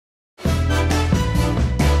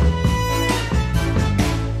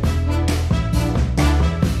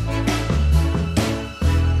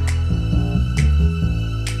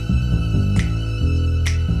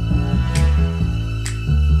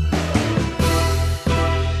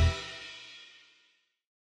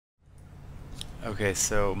Okay,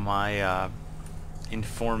 so my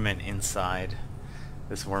informant inside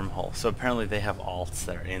this wormhole. So apparently they have alts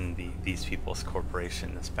that are in these people's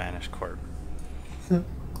corporation, the Spanish corp.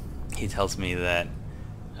 He tells me that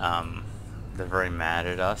they're very mad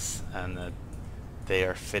at us and that they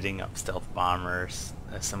are fitting up stealth bombers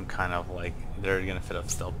as some kind of like they're gonna fit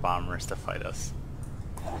up stealth bombers to fight us.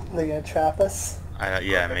 They're gonna trap us.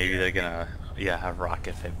 Yeah, maybe they're gonna have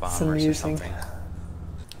rocket fit It's bombers or amusing. something.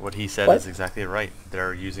 What he said What? is exactly right.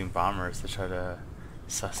 They're using bombers to try to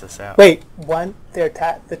suss us out. Wait,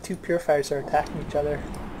 the two purifiers are attacking each other.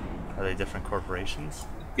 Are they different corporations?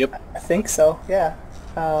 Yep. I think so, yeah.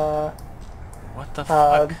 What the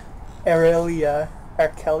fuck? Arkelia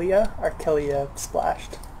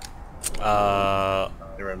splashed.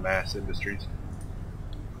 They're in mass industries.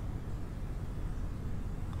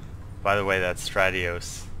 By the way, that's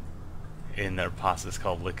Stratios in their posse is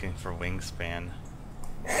called Looking for Wingspan.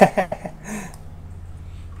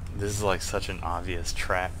 This is like such an obvious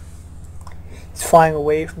trap. He's flying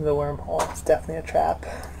away from the wormhole. It's definitely a trap.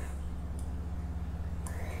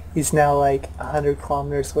 He's now like 100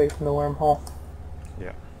 kilometers away from the wormhole.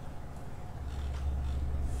 Yeah.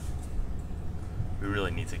 We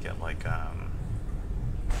really need to get like oh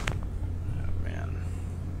man.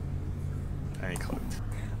 Any cloaked.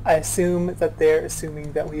 I assume that they're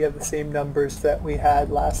assuming that we have the same numbers that we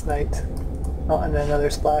had last night. Oh, and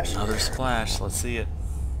another splash. Another splash. Let's see it.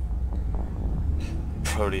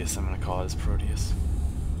 Proteus. I'm gonna call it as Proteus.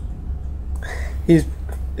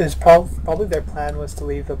 Probably their plan was to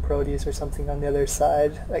leave the Proteus or something on the other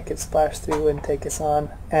side that could splash through and take us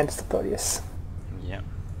on, and it's the Proteus. Yeah.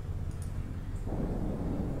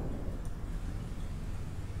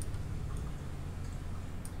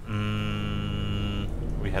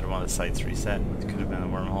 We had one of the sites reset. It could have been a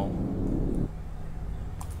wormhole.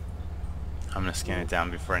 I'm gonna scan it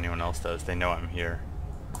down before anyone else does. They know I'm here.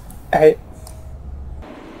 Alright.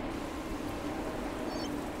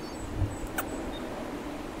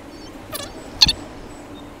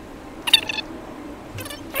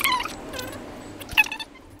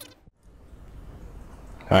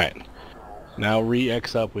 Alright. Now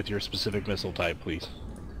re-X up with your specific missile type, please.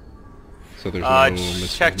 So there's no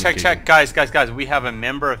check. Guys. We have a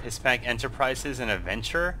member of Hispanic Enterprises and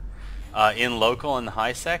Adventure in local in the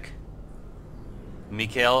high sec.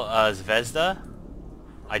 Mikhail Zvezda.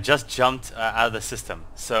 I just jumped out of the system.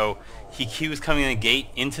 So he was coming in a gate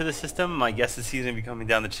into the system. My guess is he's going to be coming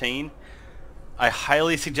down the chain. I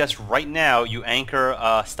highly suggest right now you anchor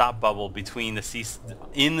a stop bubble between the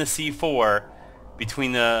C4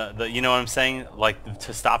 between the you know what I'm saying? Like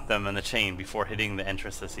to stop them in the chain before hitting the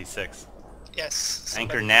entrance to C6. Yes.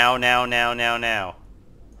 Anchor now.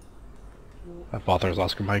 Author's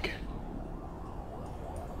Oscar Mike.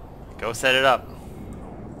 Go set it up.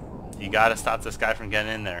 You gotta stop this guy from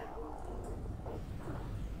getting in there.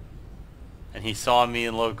 And he saw me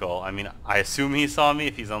in local. I mean, I assume he saw me.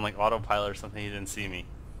 If he's on like autopilot or something, he didn't see me.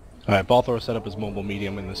 Alright, Balthor set up his mobile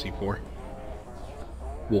medium in the C4.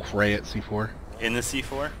 Wolf Ray at C4. In the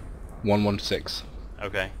C4? 116.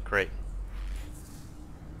 Okay, great.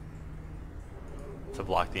 To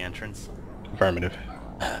block the entrance. Affirmative.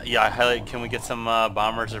 Yeah, I highlight. Can we get some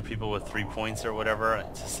bombers or people with 3 points or whatever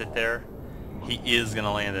to sit there? He is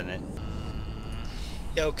gonna land in it.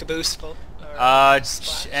 Yo, caboose.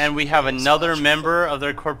 And we have another member of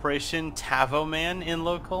their corporation, Tavo Man, in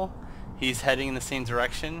local. He's heading in the same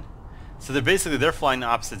direction. So they're flying the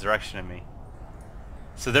opposite direction of me.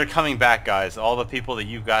 So they're coming back, guys. All the people that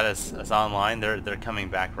you've got as online, they're coming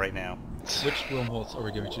back right now. Which wormholes are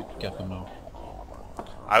we going to get them out?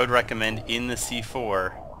 I would recommend in the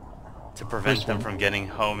C4 to prevent Which them one? from getting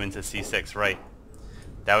home into C6, right?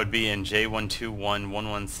 That would be in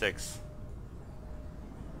J121116. So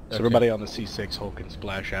Okay. everybody on the C6 hole can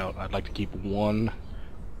splash out. I'd like to keep one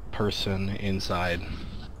person inside.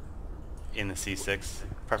 In the C6,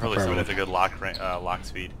 preferably someone with a good lock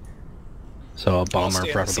speed. So a I'll bomber stay in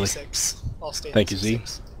the preferably. C6. I'll stay in Thank the you, Z.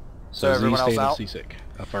 C6. So everyone Z, stay else in the C6.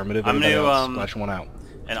 Affirmative. I'm Everybody gonna, else, splash one out.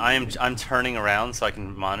 And I'm turning around so I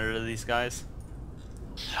can monitor these guys.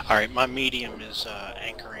 Alright, my medium is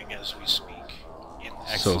anchoring as we speak. In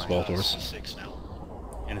the So is Balthor's. C6 now.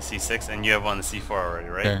 In the C6, and you have one in the C4 already,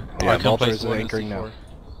 right? Okay. Yeah, I can Balthor place is one in anchoring C4. now.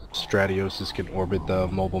 Stratios can orbit the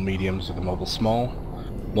mobile mediums or the mobile small.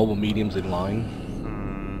 Mobile mediums in line.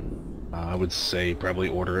 I would say probably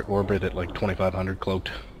orbit at like 2500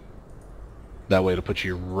 cloaked. That way to put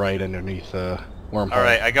you right underneath wormhole.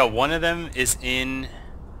 Alright, I got one of them is in...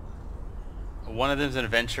 One of them's an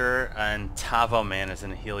Adventurer, and Tavo Man is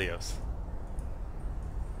in a Helios.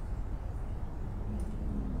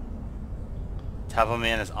 Tavo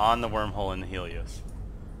Man is on the wormhole in the Helios.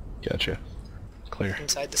 Gotcha. Clear.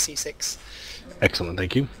 Inside the C6. Excellent,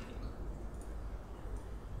 thank you.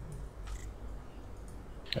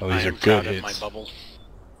 Oh, I these are am good proud of my hits. bubble.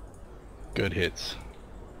 Good hits.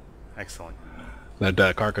 Excellent.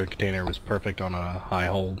 That cargo container was perfect on a high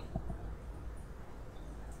hold.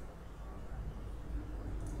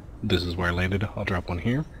 This is where I landed. I'll drop one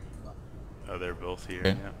here. Oh, they're both here,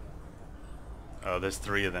 Okay. yeah. Oh, there's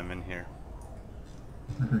 3 of them in here.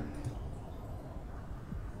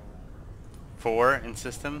 4 in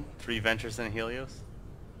system, 3 ventures in Helios.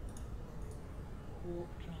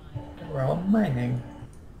 We're all mining.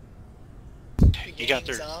 You got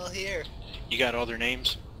their. Gang's all here. You got all their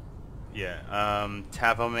names? Yeah,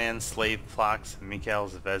 Tavo Man, Slave Plox, Mikhail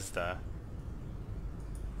Zvezda.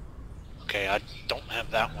 Okay, I don't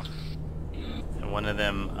have that one. And one of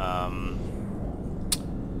them,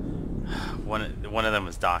 one of them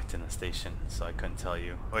was docked in the station, so I couldn't tell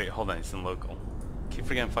you. Wait, hold on, it's in local. Keep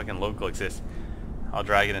forgetting fucking local exists. I'll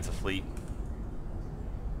drag it into fleet.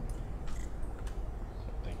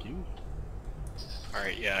 Thank you.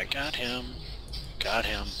 Alright, yeah, I got him. Got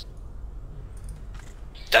him.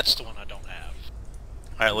 That's the one I don't have.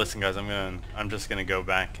 Alright, listen guys, I'm just gonna go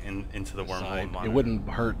back into the wormhole and It monitor. wouldn't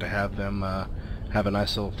hurt to have them have a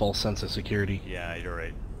nice little false sense of security. Yeah, you're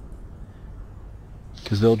right.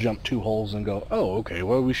 Because they'll jump 2 holes and go, oh, okay,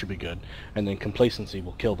 well, we should be good. And then complacency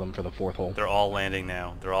will kill them for the 4th hole. They're all landing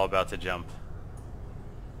now. They're all about to jump.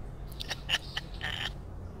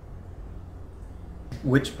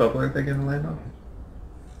 Which bubble are they going to land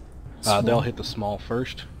on? They'll hit the small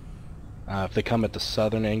first. If they come at the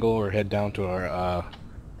southern angle or head down to our,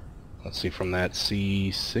 let's see, from that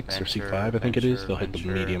C6 or Venture, C5, I think it is, venture, they'll hit the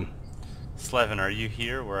venture. medium. Slevin, are you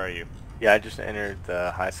here? Where are you? Yeah, I just entered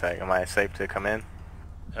the high sec. Am I safe to come in?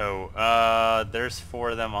 Oh, there's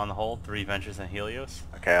 4 of them on the hole, 3 ventures in Helios.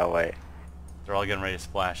 Okay, I'll wait. They're all getting ready to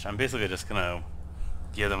splash. I'm basically just gonna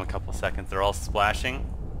give them a couple seconds. They're all splashing.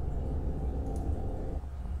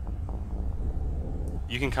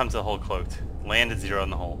 You can come to the hole cloaked. Land at 0 in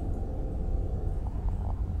the hole.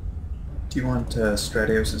 Do you want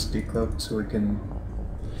Stratios' decloak so we can...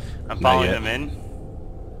 I'm Not following yet. them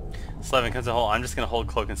in. Slevin comes to the hole. I'm just gonna hold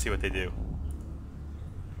cloak and see what they do.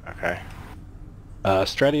 Okay.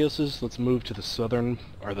 Stratioses, let's move to the southern,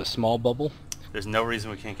 or the small bubble. There's no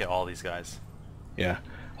reason we can't get all these guys. Yeah.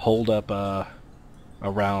 Hold up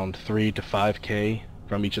around 3 to 5k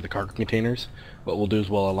from each of the cargo containers. What we'll do is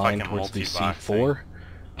we'll align Fucking towards the multi-boxing. C4,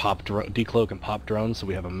 pop decloak and pop drones, so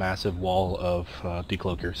we have a massive wall of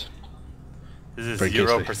decloakers. This is For in case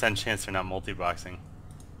 0% chance they're not multi-boxing.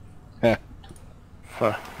 Heh.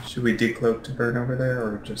 Should we decloak to burn over there,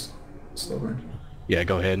 or just slow burn? Yeah,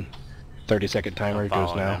 go ahead. 30-second timer I'm goes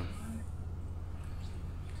following now. them.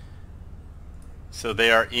 So they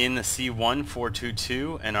are in the C1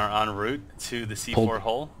 422 and are en route to the C4 Pull-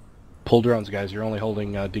 hole. Pull drones, guys. You're only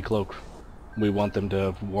holding decloak. We want them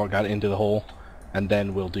to walk out into the hole, and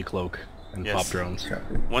then we'll decloak and Yes. pop drones.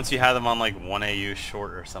 Copy. Once you have them on like 1 AU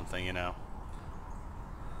short or something, you know.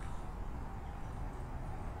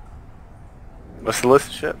 What's the list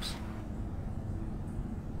of ships?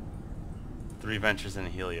 3 ventures in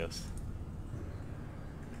Helios.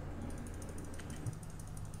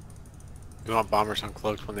 You want bombers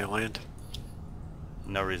uncloaked when they land?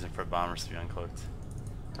 No reason for bombers to be uncloaked.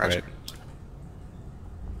 Right.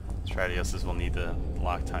 Stratioses will need the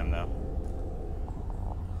lock time though.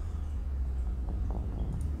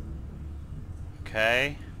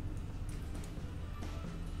 Okay.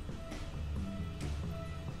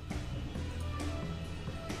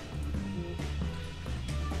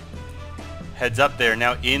 Heads up there,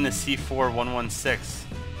 now in the C4 116.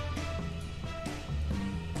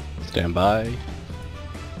 Stand by.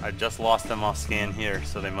 I just lost them off scan here,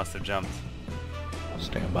 so they must have jumped.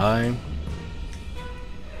 Stand by.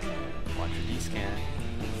 Watch your D-scan.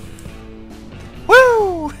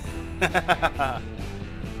 Woo!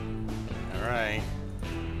 Alright.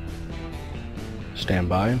 Stand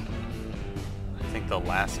by. I think the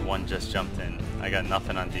last one just jumped in. I got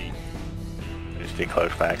nothing on D. I just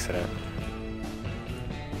decloaked by accident.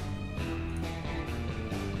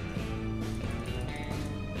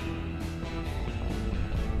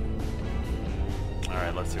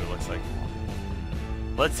 Alright, let's see what it looks like.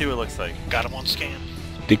 Let's see what it looks like. Got him on scan.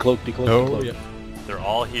 Decloak, decloak, Oh, decloak. yeah. They're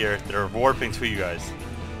all here. They're warping to you guys.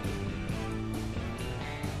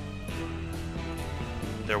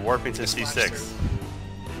 They're warping to Splash C6. through.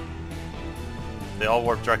 They all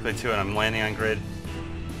warp directly to it. I'm landing on grid.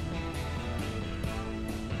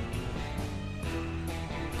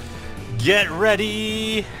 Get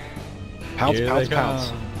ready! Pounce, Here pounce, they pounce.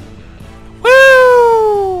 come. Woo!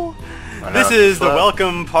 This is the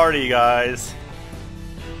welcome party, guys.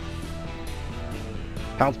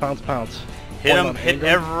 Pounce, pounce, pounce. Hit him, hit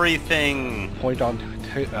everything. Point on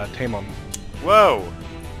tame him. Whoa.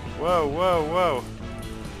 Whoa, whoa, whoa.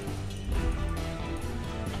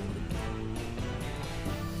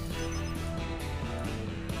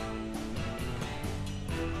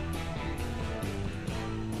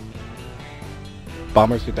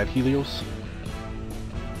 Bombers get that Helios.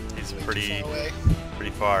 He's Way pretty too far away.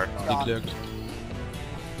 pretty far. Decloaked.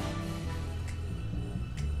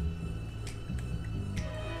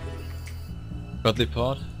 Got the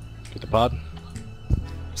pod. Get the pod.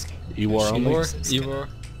 Ewar only. Ewar.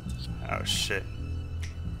 Oh shit.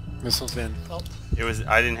 Missiles in. Oh, It was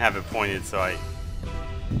I didn't have it pointed, so I.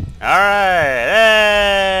 Alright!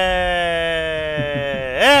 Hey!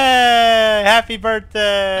 Hey! Happy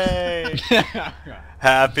birthday!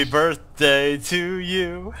 Happy birthday to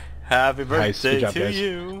you! Happy Nice, birthday good job, to guys.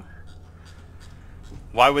 you!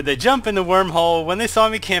 Why would they jump in the wormhole when they saw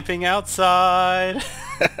me camping outside?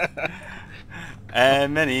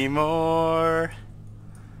 And many more.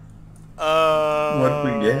 What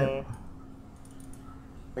did we get?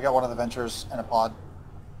 We got one of the ventures and a pod.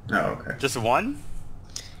 Oh, okay. Just one?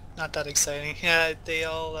 not that exciting. Yeah, they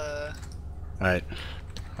all. Alright.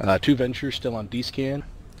 2 ventures still on D-scan.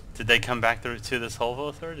 Did they come back to this whole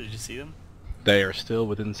Volthor? Did you see them? They are still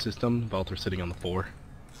within the system. Volthor sitting on the 4.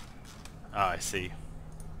 Oh, I see.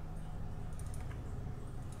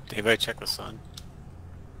 Did anybody check the sun?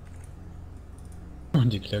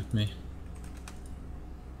 Decloaked me.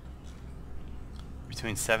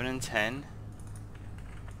 Between 7 and 10.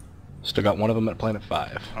 Still got one of them at Planet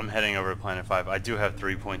 5. I'm heading over to Planet 5. I do have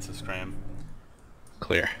 3 points of scram.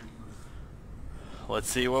 Clear. Let's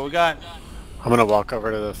see what we got. I'm gonna walk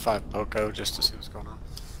over to the 5 Poco just to see what's going on.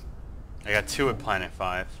 I got 2 at Planet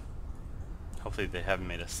 5. Hopefully they haven't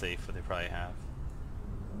made us safe, but they probably have.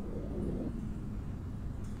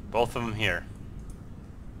 Both of them here.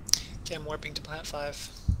 Okay, I'm warping to Planet 5.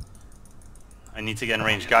 I need to get in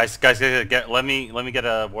range. Guys, let me get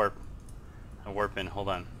a warp in. Hold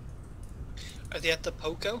on. Are they at the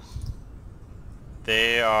Poco?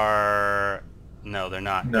 They are... No, they're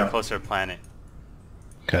not. No. They're closer to planet.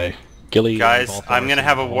 Okay. Gilly. Guys, and Volthor I'm gonna are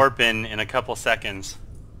have a still- warp in a couple seconds.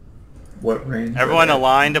 What range? Everyone are they at?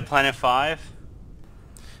 aligned to Planet 5.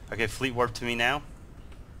 Okay, fleet warp to me now.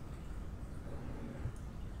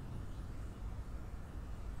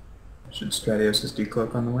 Should Stratios'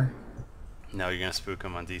 decloak on the way? No, you're gonna spook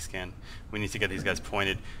them on D-scan. We need to get these guys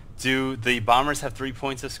pointed. Do the bombers have 3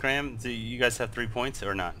 points of scram? Do you guys have 3 points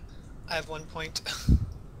or not? I have 1 point.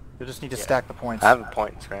 You just need to stack the points. I have a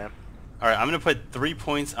point, Scram. Alright, I'm gonna put 3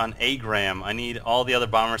 points on Agram. I need all the other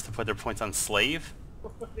bombers to put their points on Slave.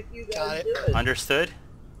 Got it. Understood?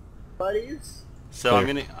 Buddies? So I'm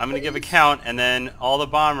gonna give a count, and then all the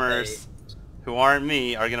bombers who aren't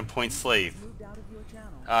me are gonna point Slave.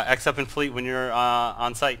 X up in fleet when you're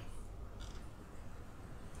on site.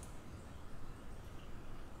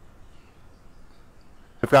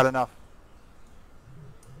 We've got enough.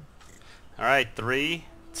 Alright, 3,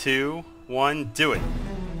 2, 1, do it.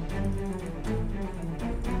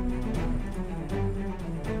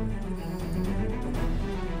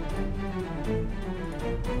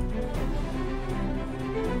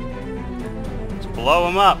 Let's blow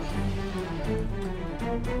them up.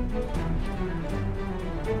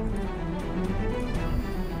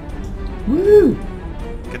 Woo!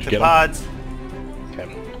 Get the Get 'em. pods. Okay.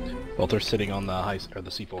 Volthor's sitting on the or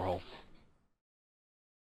the C4 hull.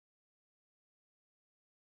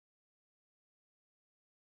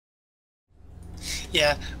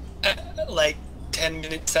 Yeah, like 10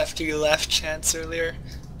 minutes after you left, Chance, earlier,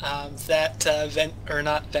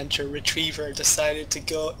 that venture retriever decided to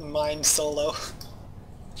go out and mine solo.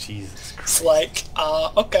 Jesus Christ. It's like,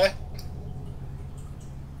 okay.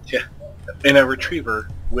 Yeah, in a retriever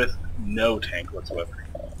with no tank whatsoever.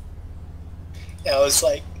 Yeah, it was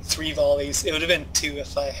like 3 volleys. It would have been 2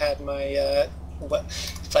 if I had my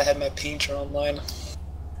if I had my painter online.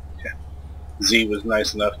 Yeah, Z was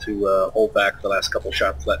nice enough to hold back the last couple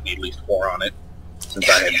shots, let me at least 4 on it, since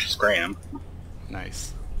I had scram.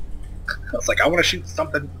 Nice. I was like, I want to shoot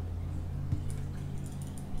something.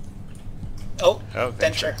 Oh, Oh,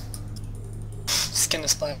 venture. Skin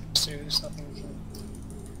is black, so there's nothing we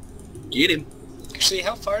can... Get him. Actually,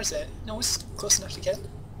 how far is it? No, it's close enough to get.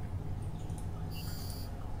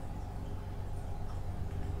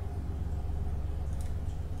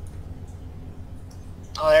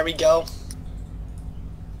 Oh, there we go.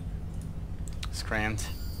 Scrammed.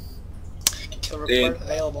 Kill report Dude.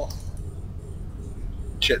 available.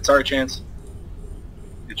 Shit, sorry, Chance.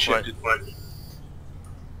 It shifted.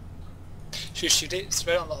 Should shoot it? It's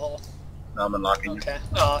right on the hole. No, I'm unlocking. Okay.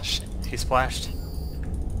 Oh shit. He splashed.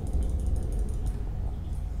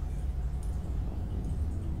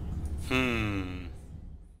 Hmm.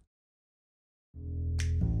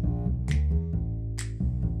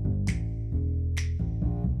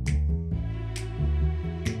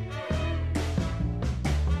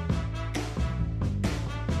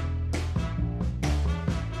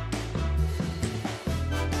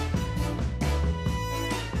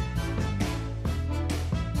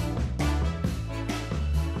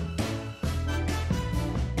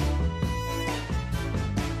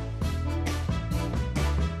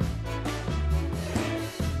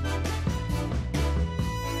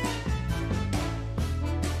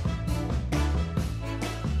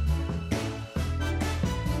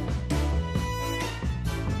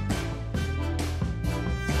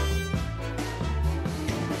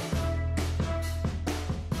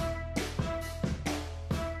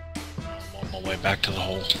 I'm on my way back to the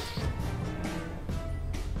hole.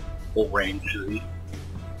 Full range to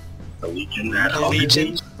the Legion. The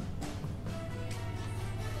Legion.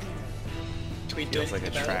 Do we do Feels like a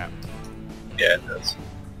anything about trap. Yeah, it does.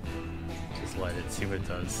 Just let it see what it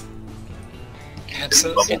does. it? Yeah,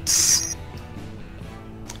 so it's...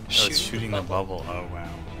 Oh, it's shooting the bubble. Oh, wow.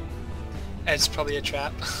 It's probably a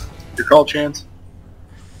trap. Your call, Chance.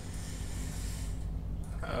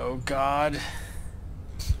 Oh, God.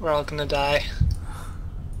 We're all gonna die.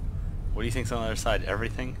 What do you think's on the other side?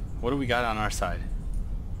 Everything? What do we got on our side?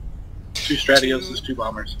 2 Stratios, 2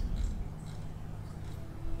 bombers.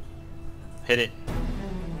 Hit it.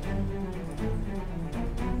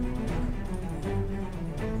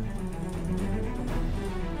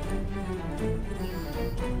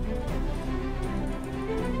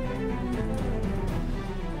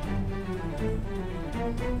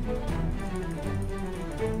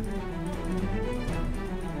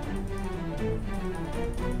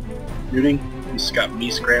 Shooting. He's got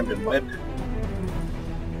me scrammed and wet.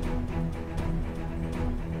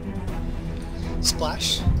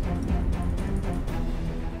 Splash.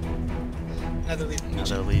 Another Legion.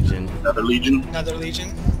 Another Legion. Another Legion. Another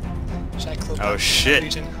Legion. Should I close Oh, up? shit.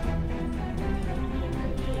 Legion.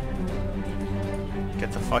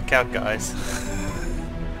 Get the fuck out, guys.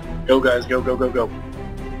 Go, guys. Go, go, go, go.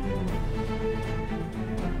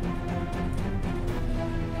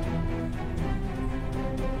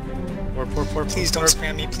 Warp. Please don't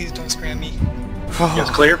spam me. Please don't spam me. Yes,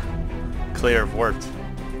 clear. Clear, warped.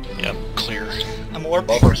 Yep, clear. I'm warping.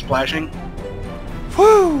 Both are splashing.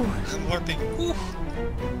 Woo! I'm warping. Woo.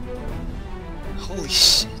 Holy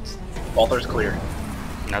shit. Balthar's clear.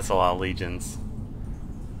 That's a lot of Legions.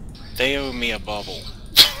 They owe me a bubble.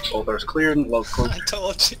 Balthar's clear and love close. I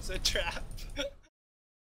told you it's a trap.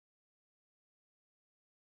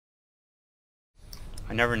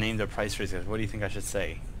 I never named the price for these guys. What do you think I should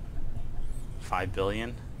say? 5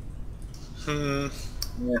 billion? Hmm.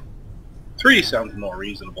 Yeah. 3 sounds more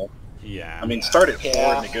reasonable. Yeah. I mean, start at 4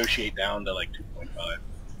 Yeah. and negotiate down to like 2.5.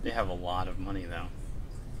 They have a lot of money, though.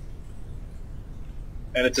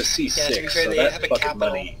 And it's a C6, Yeah, to be fair, so they that have a fucking capital.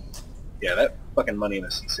 money... Yeah, that fucking money in a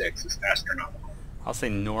C6 is astronomical. I'll say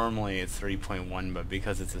normally it's 3.1, but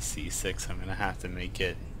because it's a C6, I'm gonna have to make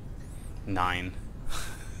it 9.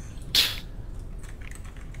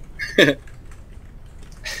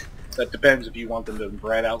 That depends if you want them to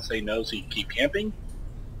right out say no so you keep camping,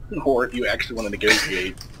 or if you actually want to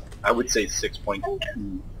negotiate. I would say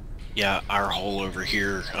 6.2. Yeah, our hole over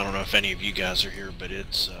here, I don't know if any of you guys are here, but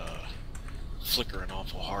it's flickering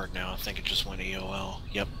awful hard now. I think it just went EOL.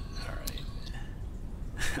 Yep. Alright.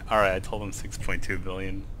 Alright, I told them 6.2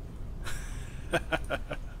 billion.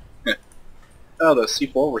 Oh, the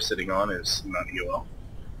C4 we're sitting on is not EOL.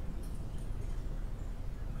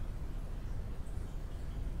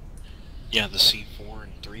 Yeah, the C4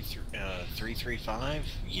 and 335.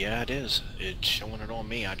 Yeah, it is. It's showing it on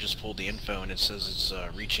me. I just pulled the info and it says it's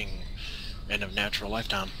reaching end of natural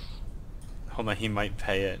lifetime. Hold on, he might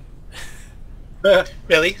pay it.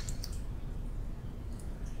 Really?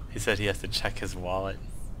 He said he has to check his wallet.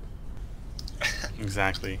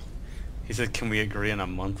 Exactly. He said, can we agree on a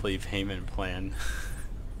monthly payment plan?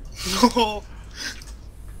 No.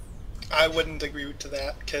 I wouldn't agree to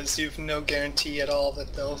that, because you've no guarantee at all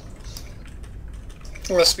that they'll...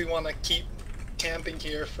 Unless we want to keep camping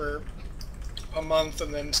here for a month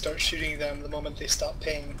and then start shooting them the moment they stop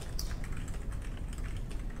paying.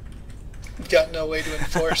 We've got no way to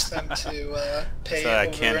enforce them to pay So I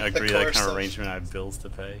over can't the agree to that course kind of of... arrangement. I have bills to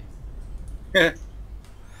pay.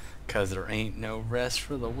 Cause there ain't no rest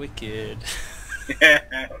for the wicked. I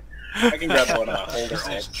can grab one holder.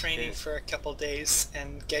 Just training for a couple days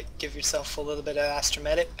and give yourself a little bit of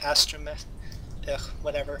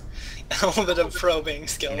whatever. A little bit of probing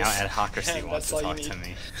skills. Now Adhocracy and wants that's to all you talk to need.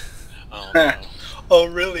 me. Oh no. Oh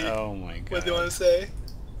really? Oh my god. What do you want to say?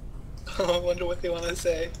 I wonder what they want to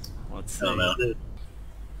say. Let's see. I don't know.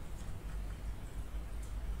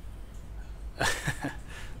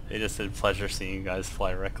 They just said pleasure seeing you guys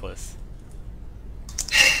fly reckless.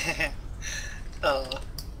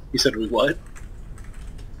 You said we what?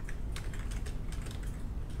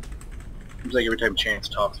 Seems like every time Chance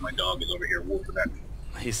talks, my dog is over here wolfing at me.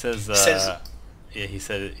 He says, yeah, he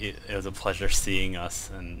said it was a pleasure seeing us,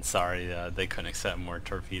 and sorry they couldn't accept more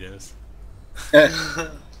torpedoes.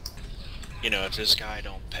 You know, if this guy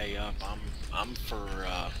don't pay up, I'm for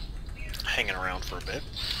hanging around for a bit.